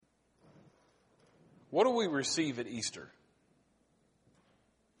What do we receive at Easter?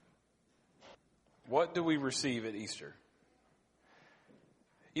 What do we receive at Easter?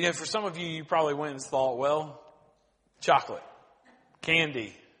 You know, for some of you, you probably went and thought, well, chocolate,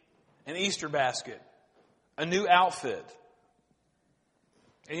 candy, an Easter basket, a new outfit.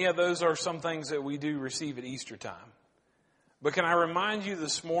 And yeah, those are some things that we do receive at Easter time. But can I remind you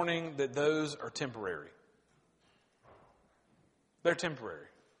this morning that those are temporary? They're temporary.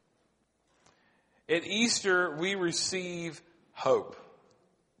 At Easter, we receive hope.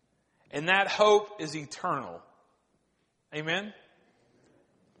 And that hope is eternal. Amen?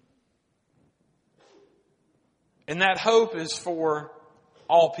 And that hope is for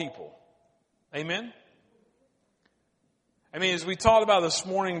all people. Amen? I mean, as we talked about this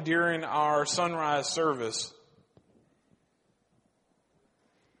morning during our sunrise service,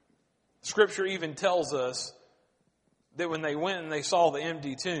 Scripture even tells us that when they went and they saw the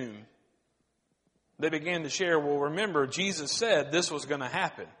empty tomb, they began to share, well, remember, Jesus said this was going to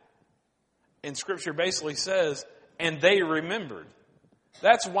happen. And Scripture basically says, and they remembered.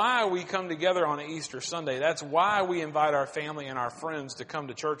 That's why we come together on Easter Sunday. That's why we invite our family and our friends to come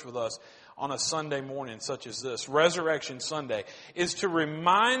to church with us on a Sunday morning such as this. Resurrection Sunday is to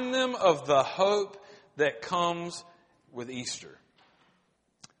remind them of the hope that comes with Easter.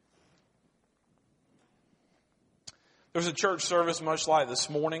 There was a church service much like this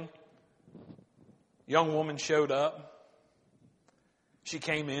morning. A young woman showed up. She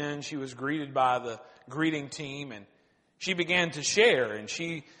came in. She was greeted by the greeting team, and she began to share. And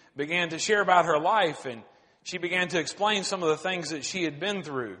she began to share about her life, and she began to explain some of the things that she had been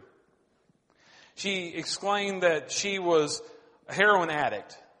through. She explained that she was a heroin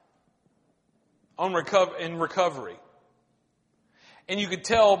addict in recovery. And you could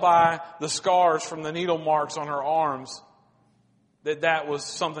tell by the scars from the needle marks on her arms that that was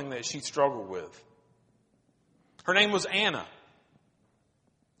something that she struggled with. Her name was Anna.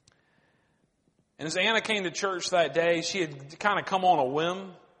 And as Anna came to church that day, she had kind of come on a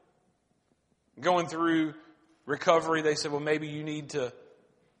whim. Going through recovery, they said, well, maybe you need to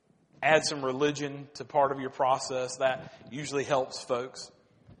add some religion to part of your process. That usually helps folks.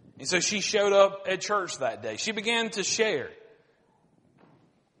 And so she showed up at church that day. She began to share.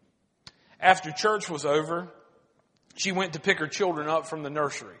 After church was over, she went to pick her children up from the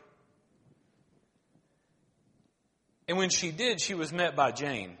nursery. And when she did, she was met by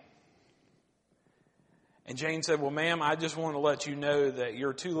Jane. And Jane said, well, ma'am, I just want to let you know that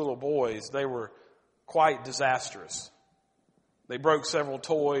your two little boys, they were quite disastrous. They broke several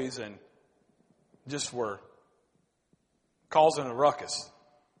toys and just were causing a ruckus.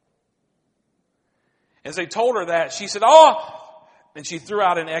 As they told her that, she said, oh! And she threw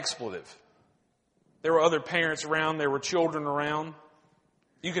out an expletive. There were other parents around. There were children around.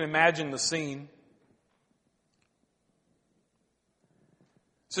 You can imagine the scene.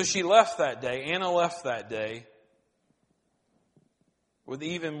 So she left that day. Anna left that day with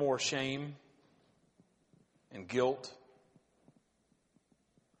even more shame and guilt.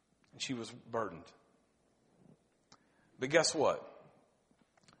 And she was burdened. But guess what?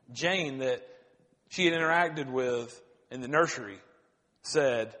 Jane, that she had interacted with in the nursery,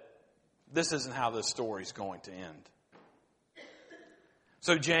 said, this isn't how this story's going to end.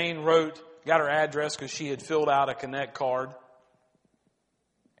 So Jane got her address because she had filled out a Connect card.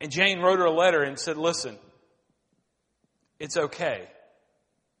 And Jane wrote her a letter and said, listen, it's okay.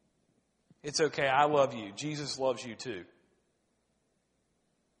 It's okay. I love you. Jesus loves you too.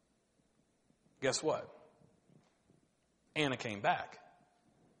 Guess what? Anna came back.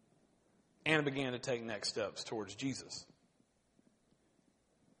 Anna began to take next steps towards Jesus.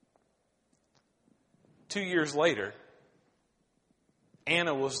 2 years later,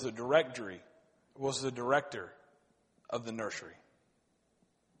 Anna was the director of the nursery.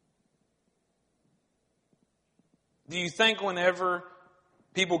 Do you think whenever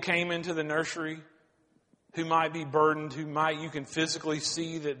people came into the nursery who might be burdened, you can physically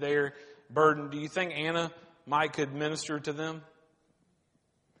see that they're burdened, do you think Anna could minister to them?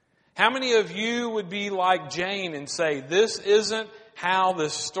 How many of you would be like Jane and say, this isn't how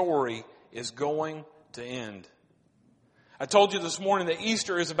this story is going to end? I told you this morning that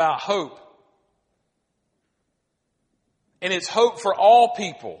Easter is about hope. And it's hope for all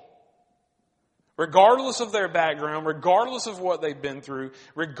people. Regardless of their background, regardless of what they've been through,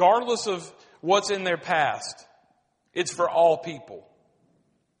 regardless of what's in their past. It's for all people.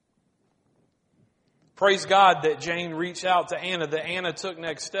 Praise God that Jane reached out to Anna, that Anna took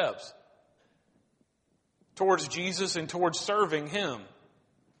next steps towards Jesus and towards serving Him.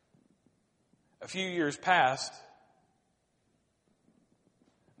 A few years passed.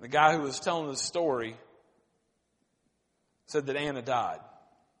 The guy who was telling the story said that Anna died.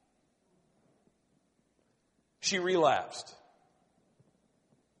 She relapsed.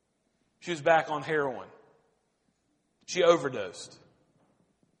 She was back on heroin. She overdosed.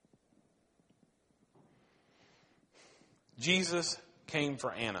 Jesus came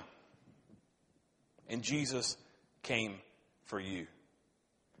for Anna. And Jesus came for you.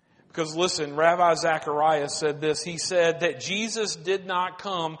 Because listen, Rabbi Zacharias said this. He said that Jesus did not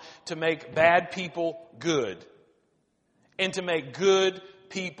come to make bad people good and to make good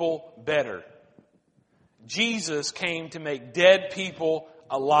people better. Jesus came to make dead people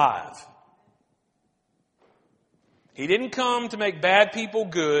alive. He didn't come to make bad people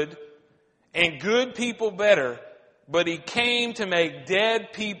good and good people better, but He came to make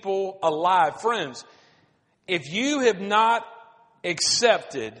dead people alive. Friends, if you have not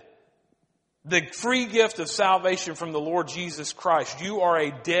accepted the free gift of salvation from the Lord Jesus Christ, you are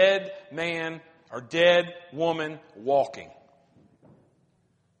a dead man or dead woman walking.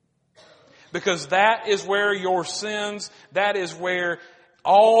 Because that is where your sins, that is where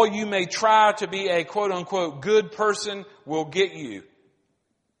all you may try to be a quote unquote good person will get you.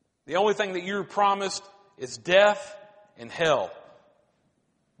 The only thing that you're promised is death and hell.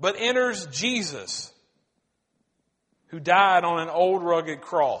 But enters Jesus, who died on an old rugged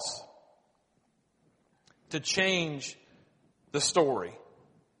cross to change the story.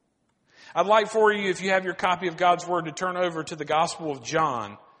 I'd like for you, if you have your copy of God's Word, to turn over to the Gospel of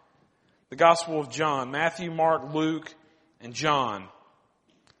John. The Gospel of John. Matthew, Mark, Luke, and John.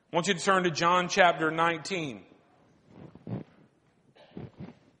 I want you to turn to John chapter 19.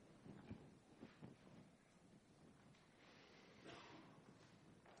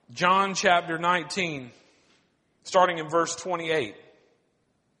 John chapter 19, starting in verse 28.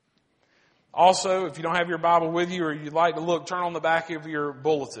 Also, if you don't have your Bible with you or you'd like to look, turn on the back of your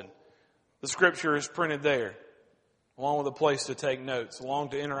bulletin. The scripture is printed there, along with a place to take notes, along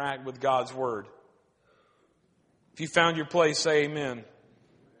to interact with God's Word. If you found your place, say amen.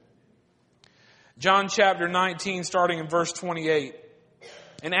 John chapter 19, starting in verse 28.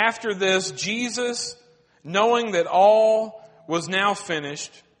 And after this, Jesus, knowing that all was now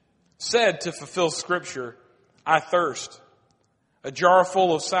finished, said to fulfill Scripture, I thirst. A jar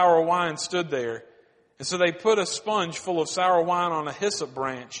full of sour wine stood there. And so they put a sponge full of sour wine on a hyssop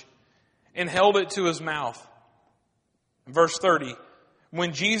branch and held it to His mouth. Verse 30.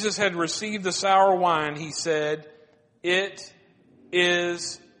 When Jesus had received the sour wine, He said, it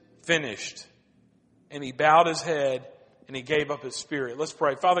is finished. And He bowed His head and He gave up His spirit. Let's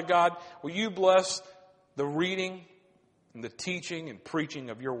pray. Father God, will You bless the reading and the teaching and preaching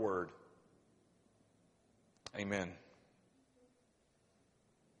of Your Word? Amen.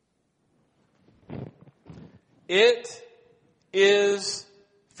 It is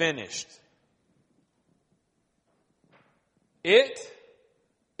finished. It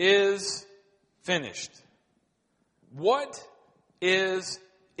is finished. What is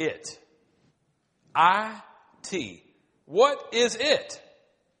it? I-T. What is it?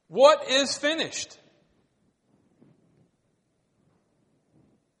 What is finished?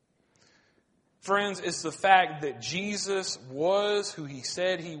 Friends, it's the fact that Jesus was who He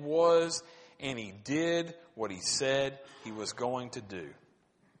said He was, and He did what He said He was going to do.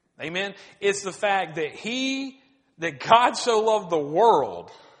 Amen? It's the fact that God so loved the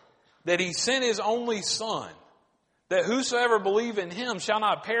world that He sent His only Son, that whosoever believe in Him shall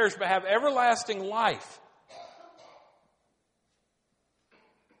not perish but have everlasting life.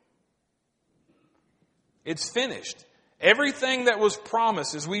 It's finished. Everything that was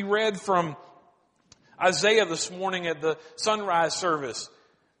promised, as we read from Isaiah this morning at the sunrise service,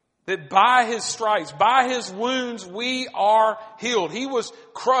 that by His stripes, by His wounds, we are healed. He was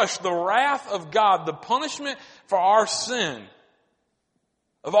crushed. The wrath of God, the punishment for our sin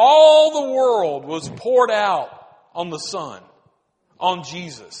of all the world was poured out on the Son, on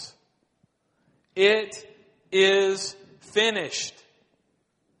Jesus. It is finished.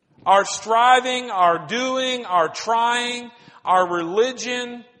 Our striving, our doing, our trying, our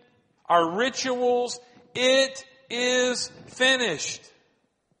religion, our rituals, it is finished.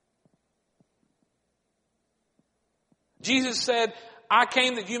 Jesus said, I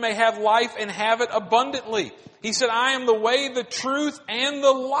came that you may have life and have it abundantly. He said, I am the way, the truth, and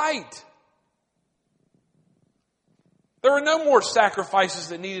the light. There were no more sacrifices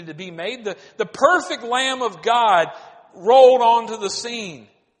that needed to be made. The perfect Lamb of God rolled onto the scene.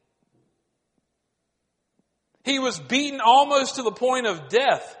 He was beaten almost to the point of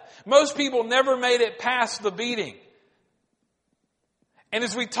death. Most people never made it past the beating. And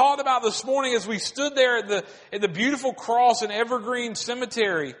as we talked about this morning, as we stood there at the beautiful cross in Evergreen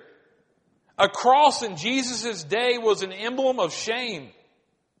Cemetery, a cross in Jesus' day was an emblem of shame.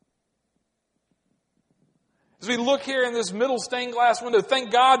 As we look here in this middle stained glass window,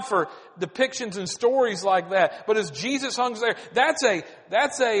 thank God for depictions and stories like that. But as Jesus hung there, that's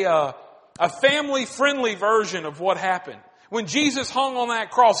a family-friendly version of what happened. When Jesus hung on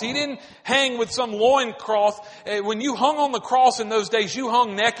that cross, He didn't hang with some loincloth. When you hung on the cross in those days, you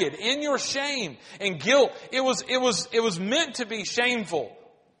hung naked in your shame and guilt. It was meant to be shameful.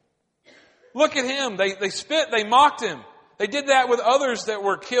 Look at Him. They spit, they mocked Him. They did that with others that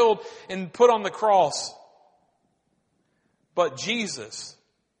were killed and put on the cross. But Jesus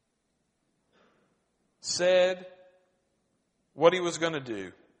said what He was going to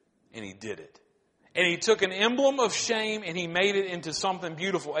do, and He did it. And He took an emblem of shame and He made it into something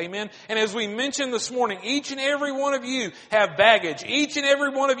beautiful. Amen? And as we mentioned this morning, each and every one of you have baggage. Each and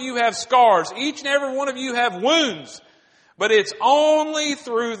every one of you have scars. Each and every one of you have wounds. But it's only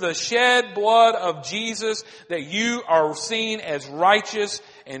through the shed blood of Jesus that you are seen as righteous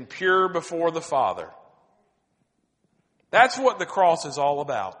and pure before the Father. That's what the cross is all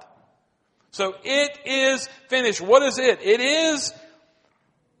about. So it is finished. What is it? It is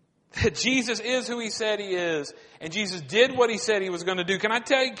that Jesus is who He said He is. And Jesus did what He said He was going to do. Can I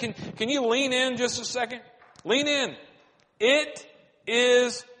tell you, can you lean in just a second? Lean in. It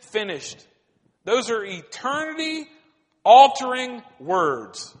is finished. Those are eternity altering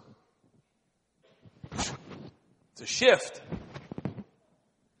words. It's a shift.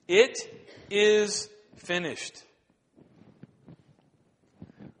 It is finished.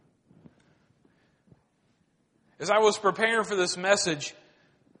 As I was preparing for this message,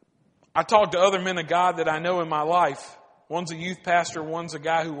 I talked to other men of God that I know in my life. One's a youth pastor, one's a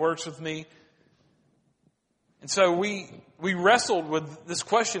guy who works with me. And so we wrestled with this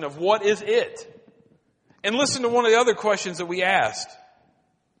question of what is it? And listen to one of the other questions that we asked.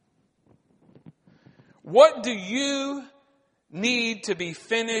 What do you need to be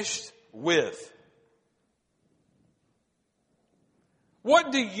finished with?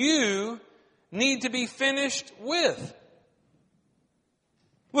 What do you need to be finished with?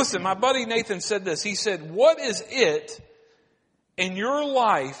 Listen, my buddy Nathan said this. He said, what is it in your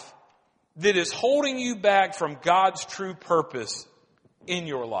life that is holding you back from God's true purpose in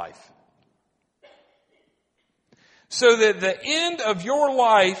your life? So that at the end of your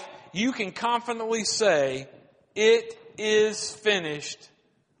life, you can confidently say, it is finished,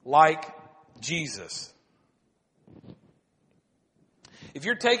 like Jesus. If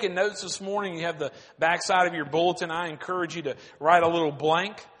you're taking notes this morning, you have the backside of your bulletin, I encourage you to write a little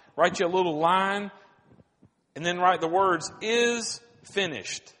blank, write you a little line, and then write the words, is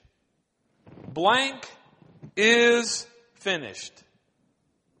finished. Blank is finished.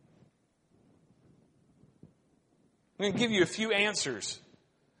 I'm going to give you a few answers.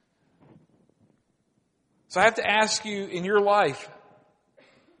 So I have to ask you, in your life,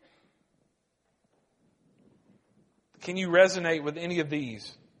 can you resonate with any of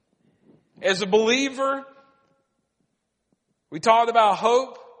these? As a believer, we talked about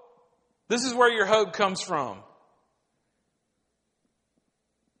hope. This is where your hope comes from.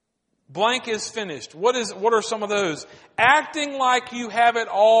 Blank is finished. What are some of those? Acting like you have it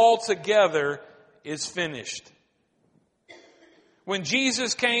all together is finished. When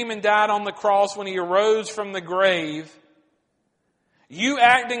Jesus came and died on the cross, when He arose from the grave, you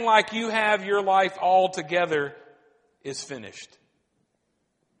acting like you have your life all together is finished.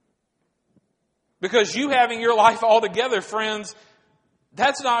 Because you having your life all together, friends,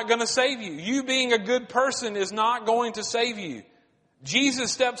 that's not going to save you. You being a good person is not going to save you.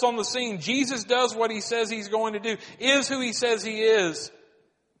 Jesus steps on the scene. Jesus does what He says He's going to do, is who He says He is.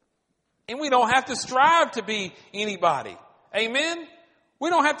 And we don't have to strive to be anybody. Amen? We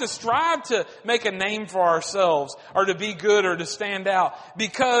don't have to strive to make a name for ourselves or to be good or to stand out,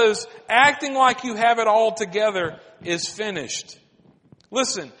 because acting like you have it all together is finished.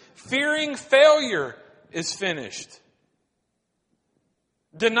 Listen, fearing failure is finished.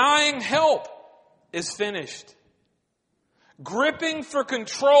 Denying help is finished. Gripping for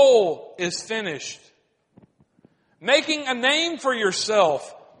control is finished. Making a name for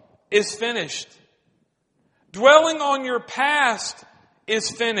yourself is finished. Dwelling on your past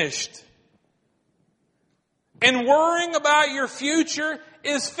is finished. And worrying about your future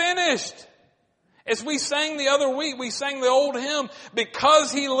is finished. As we sang the other week, we sang the old hymn,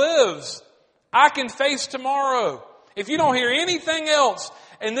 because He lives, I can face tomorrow. If you don't hear anything else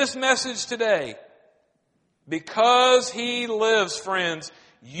in this message today, because He lives, friends,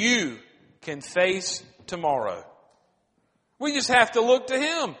 you can face tomorrow. We just have to look to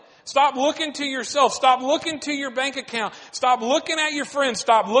Him. Stop looking to yourself. Stop looking to your bank account. Stop looking at your friends.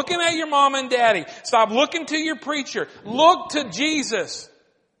 Stop looking at your mom and daddy. Stop looking to your preacher. Look to Jesus.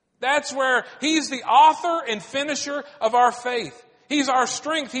 That's where He's the author and finisher of our faith. He's our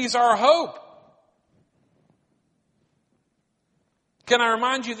strength. He's our hope. Can I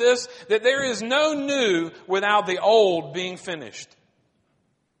remind you this? That there is no new without the old being finished.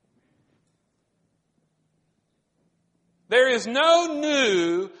 There is no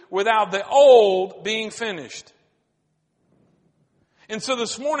new without the old being finished. And so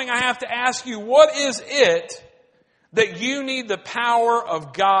this morning I have to ask you, what is it that you need the power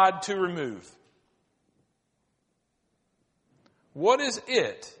of God to remove? What is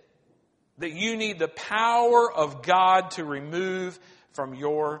it that you need the power of God to remove from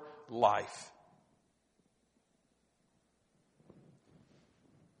your life?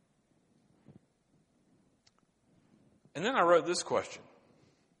 And then I wrote this question.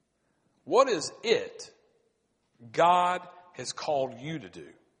 What is it God has called you to do?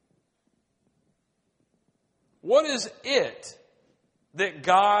 What is it that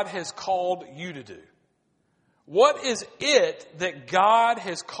God has called you to do? What is it that God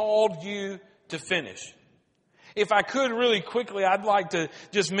has called you to finish? If I could really quickly, I'd like to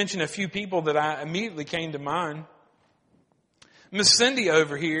just mention a few people that I immediately came to mind. Miss Cindy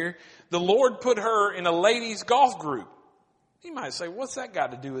over here, the Lord put her in a ladies' golf group. You might say, what's that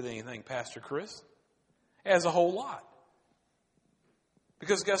got to do with anything, Pastor Chris? It has a whole lot.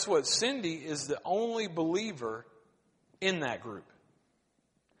 Because guess what? Cindy is the only believer in that group.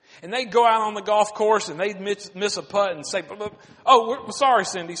 And they'd go out on the golf course and they'd miss a putt and say, oh, we're sorry,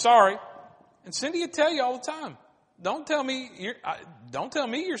 Cindy, sorry. And Cindy would tell you all the time, don't tell me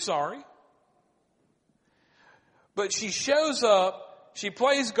you're sorry. But she shows up, she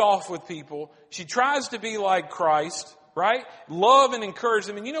plays golf with people, she tries to be like Christ, right? Love and encourage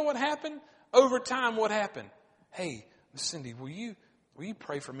them. And you know what happened? Over time, what happened? Hey, Miss Cindy, will you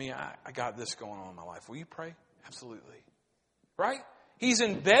pray for me? I got this going on in my life. Will you pray? Absolutely. Right? He's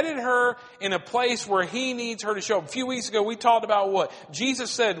embedded her in a place where He needs her to show up. A few weeks ago, we talked about what? Jesus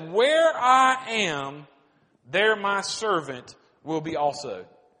said, where I am, there my servant will be also.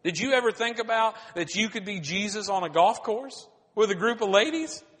 Did you ever think about that you could be Jesus on a golf course with a group of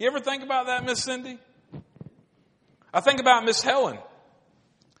ladies? You ever think about that, Miss Cindy? I think about Miss Helen.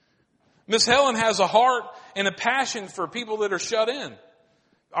 Miss Helen has a heart and a passion for people that are shut-ins,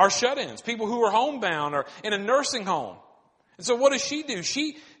 people who are homebound or in a nursing home. And so what does she do?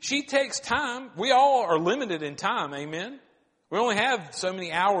 She takes time. We all are limited in time, amen? We only have so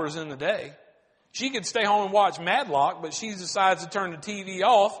many hours in the day. She could stay home and watch Matlock, but she decides to turn the TV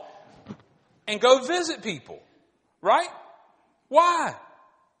off and go visit people, right? Why?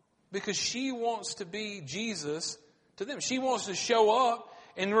 Because she wants to be Jesus to them. She wants to show up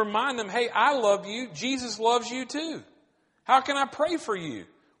and remind them, hey, I love you. Jesus loves you too. How can I pray for you?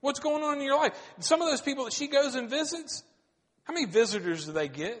 What's going on in your life? Some of those people that she goes and visits, how many visitors do they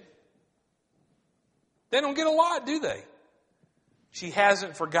get? They don't get a lot, do they? She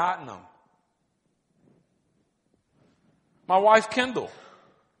hasn't forgotten them. My wife, Kendall,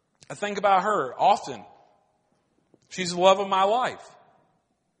 I think about her often. She's the love of my life.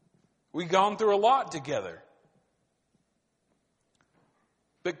 We've gone through a lot together.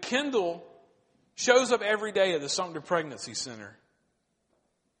 But Kendall shows up every day at the Sumter Pregnancy Center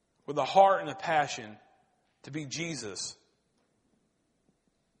with a heart and a passion to be Jesus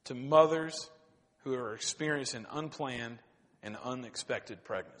to mothers who are experiencing unplanned and unexpected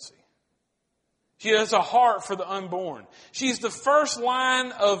pregnancy. She has a heart for the unborn. She's the first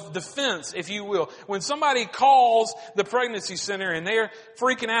line of defense, if you will. When somebody calls the pregnancy center and they're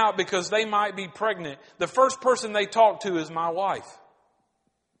freaking out because they might be pregnant, the first person they talk to is my wife.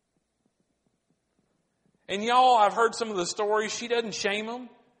 And y'all, I've heard some of the stories. She doesn't shame them.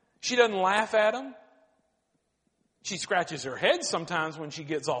 She doesn't laugh at them. She scratches her head sometimes when she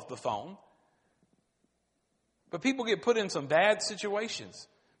gets off the phone. But people get put in some bad situations.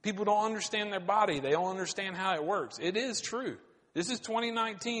 People don't understand their body. They don't understand how it works. It is true. This is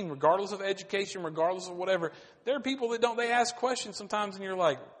 2019, regardless of education, regardless of whatever. There are people that don't, they ask questions sometimes and you're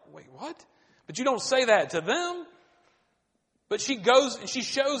like, wait, what? But you don't say that to them. But she goes and she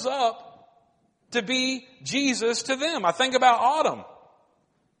shows up to be Jesus to them. I think about Autumn.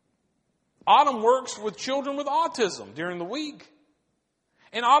 Autumn works with children with autism during the week.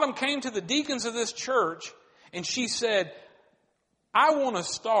 And Autumn came to the deacons of this church and she said, I want to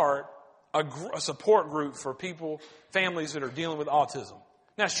start a support group for people, families that are dealing with autism.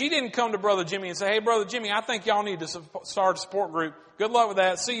 Now, she didn't come to Brother Jimmy and say, hey, Brother Jimmy, I think y'all need to start a support group. Good luck with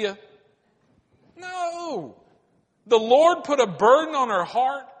that. See ya. No. The Lord put a burden on her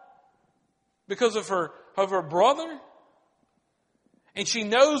heart because of her brother. And she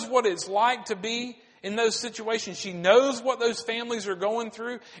knows what it's like to be in those situations. She knows what those families are going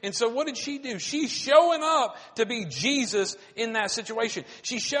through. And so what did she do? She's showing up to be Jesus in that situation.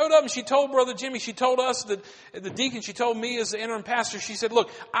 She showed up and she told Brother Jimmy, she told us, the deacon, she told me as the interim pastor, she said,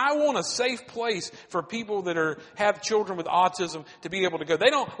 look, I want a safe place for people that have children with autism to be able to go.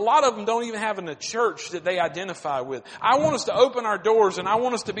 A lot of them don't even have a church that they identify with. I want us to open our doors and I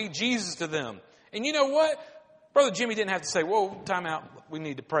want us to be Jesus to them. And you know what? Brother Jimmy didn't have to say, whoa, time out. We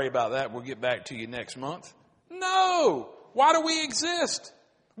need to pray about that. We'll get back to you next month. No. Why do we exist?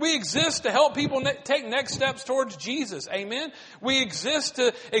 We exist to help people take next steps towards Jesus. Amen. We exist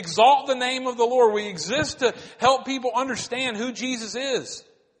to exalt the name of the Lord. We exist to help people understand who Jesus is.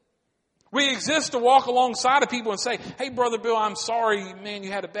 We exist to walk alongside of people and say, hey, Brother Bill, I'm sorry, man,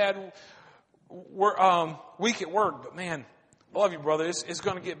 you had a bad week at work. But man, I love you, brother. It's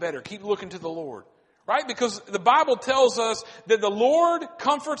going to get better. Keep looking to the Lord. Right? Because the Bible tells us that the Lord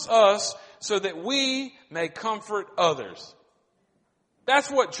comforts us so that we may comfort others. That's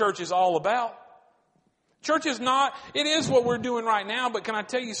what church is all about. Church is not, it is what we're doing right now, but can I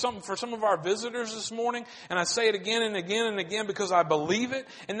tell you something for some of our visitors this morning? And I say it again and again and again because I believe it.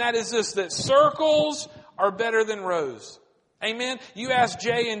 And that is this, that circles are better than rows. Amen? You ask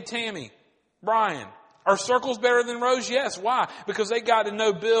Jay and Tammy, Brian, are circles better than rows? Yes. Why? Because they got to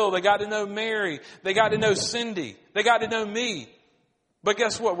know Bill. They got to know Mary. They got to know Cindy. They got to know me. But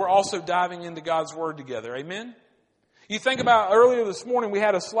guess what? We're also diving into God's Word together. Amen? You think about earlier this morning, we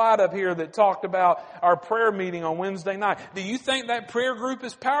had a slide up here that talked about our prayer meeting on Wednesday night. Do you think that prayer group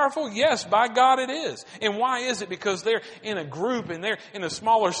is powerful? Yes, by God it is. And why is it? Because they're in a group and they're in a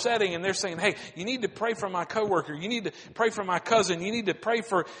smaller setting and they're saying, hey, you need to pray for my coworker. You need to pray for my cousin. You need to pray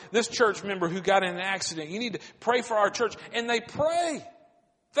for this church member who got in an accident. You need to pray for our church. And they pray.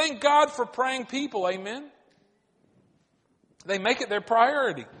 Thank God for praying people. Amen. They make it their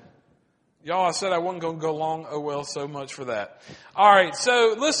priority. Y'all, I said I wasn't going to go long. Oh, well, so much for that. All right.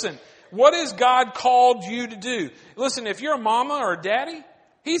 So listen, what has God called you to do? Listen, if you're a mama or a daddy,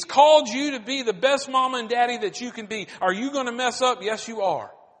 He's called you to be the best mama and daddy that you can be. Are you going to mess up? Yes, you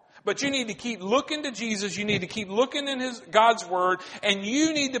are. But you need to keep looking to Jesus. You need to keep looking in God's Word. And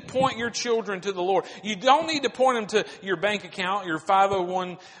you need to point your children to the Lord. You don't need to point them to your bank account, your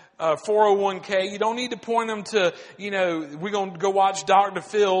 401k. You don't need to point them to, we're going to go watch Dr.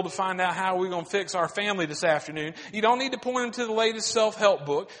 Phil to find out how we're going to fix our family this afternoon. You don't need to point them to the latest self-help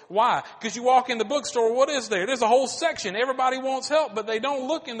book. Why? Because you walk in the bookstore, what is there? There's a whole section. Everybody wants help, but they don't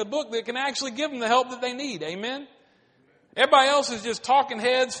look in the book that can actually give them the help that they need. Amen? Everybody else is just talking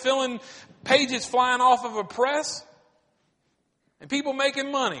heads, filling pages flying off of a press, and people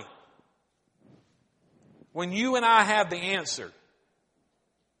making money. When you and I have the answer.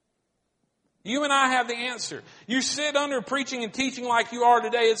 You and I have the answer. You sit under preaching and teaching like you are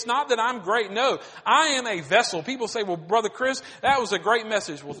today. It's not that I'm great. No, I am a vessel. People say, well, Brother Chris, that was a great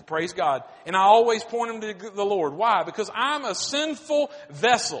message. Well, praise God. And I always point them to the Lord. Why? Because I'm a sinful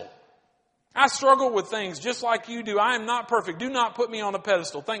vessel. I struggle with things just like you do. I am not perfect. Do not put me on a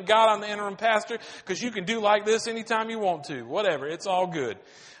pedestal. Thank God I'm the interim pastor because you can do like this anytime you want to. Whatever. It's all good.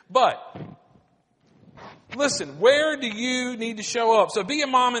 But listen, where do you need to show up? So be a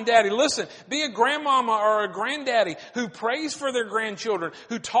mom and daddy. Listen, be a grandmama or a granddaddy who prays for their grandchildren,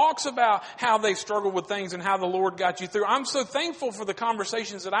 who talks about how they struggle with things and how the Lord got you through. I'm so thankful for the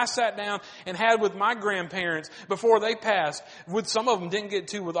conversations that I sat down and had with my grandparents before they passed. With some of them, didn't get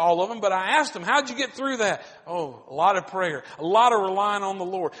to with all of them, but I asked them, how'd you get through that? Oh, a lot of prayer, a lot of relying on the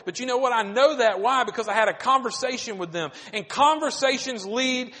Lord. But you know what? I know that. Why? Because I had a conversation with them. And conversations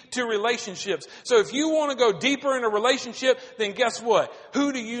lead to relationships. So if you want to go deeper in a relationship, then guess what?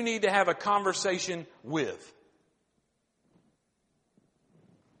 Who do you need to have a conversation with?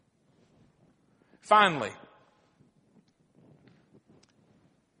 Finally,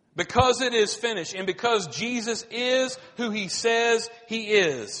 because it is finished and because Jesus is who He says He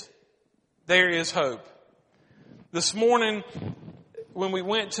is, there is hope. This morning, when we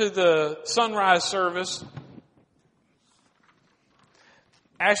went to the sunrise service,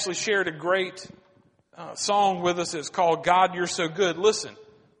 Ashley shared a great song with us. It's called God, You're So Good. Listen,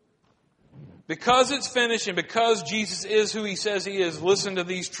 because it's finished and because Jesus is who He says He is, listen to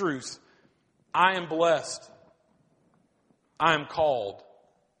these truths. I am blessed. I am called.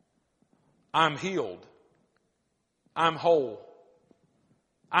 I'm healed. I'm whole.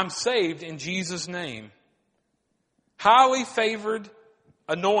 I'm saved in Jesus' name. Highly favored,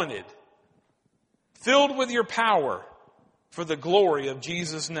 anointed, filled with your power for the glory of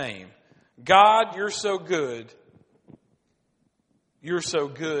Jesus' name. God, You're so good. You're so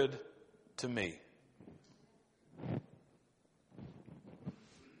good to me.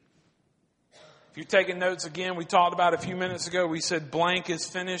 If you're taking notes again, we talked about a few minutes ago, we said blank is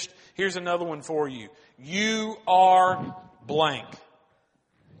finished. Here's another one for you. You are blank.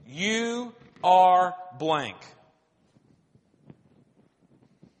 You are blank.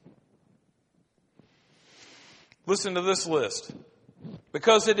 Listen to this list.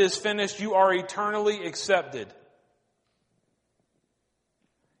 Because it is finished, you are eternally accepted.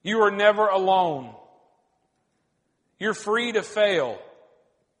 You are never alone. You're free to fail.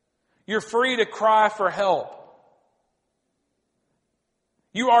 You're free to cry for help.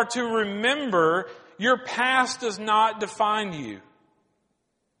 You are to remember your past does not define you.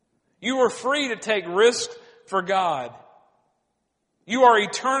 You are free to take risks for God. You are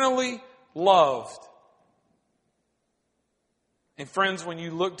eternally loved. And friends, when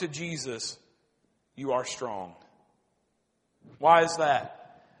you look to Jesus, you are strong. Why is that?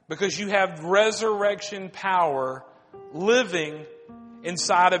 Because you have resurrection power living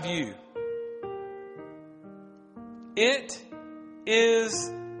inside of you. It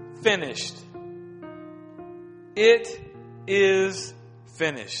is finished. It is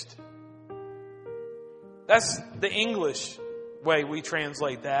finished. That's the English way we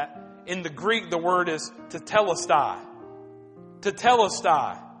translate that. In the Greek, the word is tetelestai.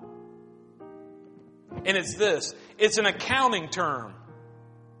 Tetelestai. And it's this. It's an accounting term.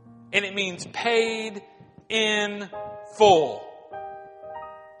 And it means paid in full.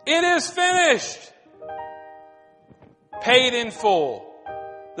 It is finished. Paid in full.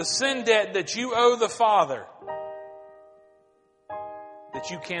 The sin debt that you owe the Father that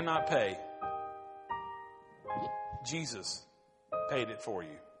you cannot pay. Jesus paid it for you.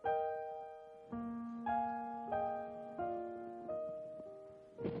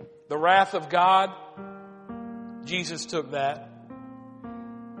 The wrath of God, Jesus took that.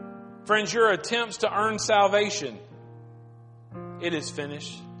 Friends, your attempts to earn salvation, it is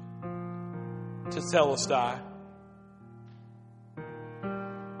finished. Tetelestai.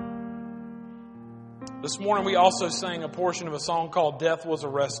 This morning we also sang a portion of a song called Death Was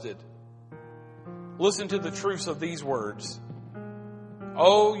Arrested. Listen to the truths of these words.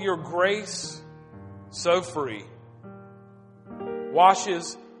 Oh, your grace so free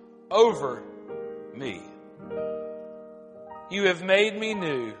washes over me. You have made me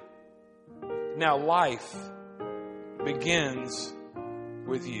new. Now life begins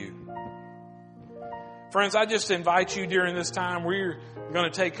with you. Friends, I just invite you during this time. We're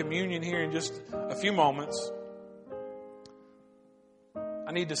going to take communion here in just a few moments.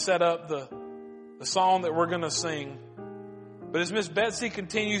 I need to set up the song that we're going to sing. But as Miss Betsy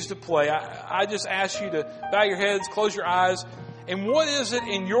continues to play, I just ask you to bow your heads, close your eyes. And what is it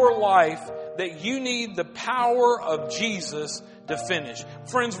in your life that you need the power of Jesus to finish?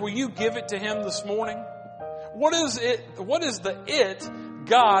 Friends, will you give it to Him this morning? What is it? What is the it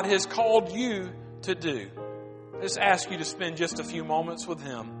God has called you to do? I just ask you to spend just a few moments with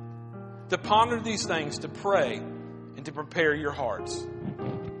Him, to ponder these things, to pray, and to prepare your hearts.